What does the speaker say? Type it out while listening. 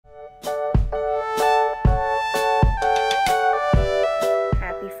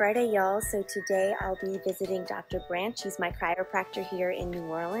y'all. So today I'll be visiting Dr. Branch. He's my chiropractor here in New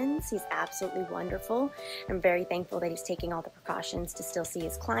Orleans. He's absolutely wonderful. I'm very thankful that he's taking all the precautions to still see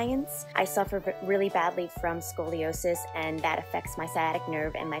his clients. I suffer really badly from scoliosis, and that affects my sciatic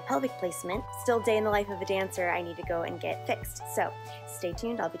nerve and my pelvic placement. Still day in the life of a dancer, I need to go and get fixed. So stay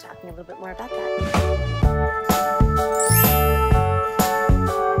tuned, I'll be talking a little bit more about that.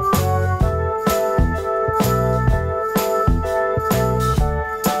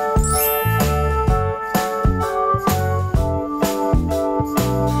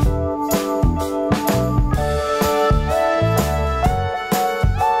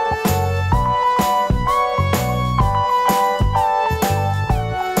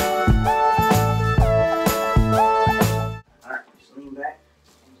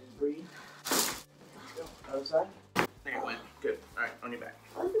 There it went. Good. All right, on your back.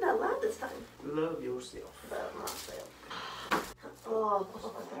 Wasn't that loud this time? Love yourself. Love myself. Oh.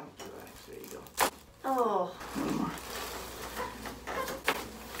 Relax. There you go. Oh. One more.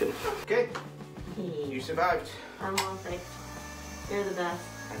 Good. Okay. You survived. I'm all safe. You're the best.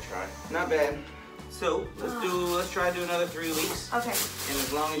 I tried. Not bad. So let's try to do another 3 weeks. Okay. And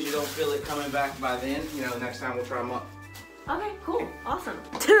as long as you don't feel it coming back by then, you know, next time we'll try them up. Okay, cool. Awesome.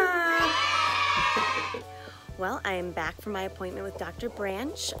 Well, I am back from my appointment with Dr.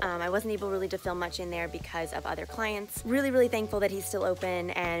 Branch. I wasn't able really to film much in there because of other clients. Really thankful that he's still open,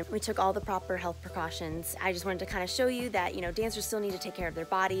 and we took all the proper health precautions. I just wanted to kind of show you that, you know, dancers still need to take care of their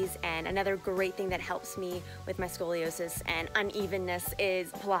bodies, and another great thing that helps me with my scoliosis and unevenness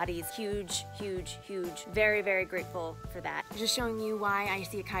is Pilates. Huge. Very grateful for that. Just showing you why I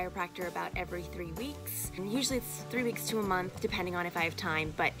see a chiropractor about every 3 weeks. And usually it's 3 weeks to a month, depending on if I have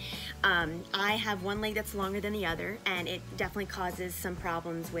time, but I have one leg that's longer than the other, and it definitely causes some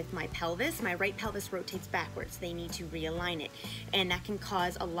problems with my pelvis. My right pelvis rotates backwards. They need to realign it, and that can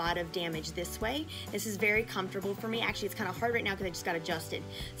cause a lot of damage this way. This is very comfortable for me. Actually, it's kind of hard right now because I just got adjusted.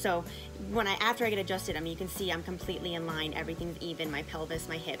 So after I get adjusted, I mean, you can see I'm completely in line. Everything's even. My pelvis,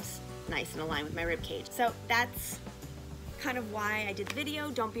 my hips, nice and aligned with my rib cage. So that's kind of why I did the video.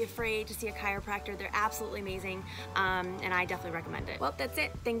 Don't be afraid to see a chiropractor. They're absolutely amazing, and I definitely recommend it. Well, that's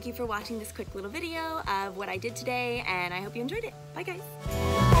it. Thank you for watching this quick little video of what I did today, and I hope you enjoyed it. Bye, guys.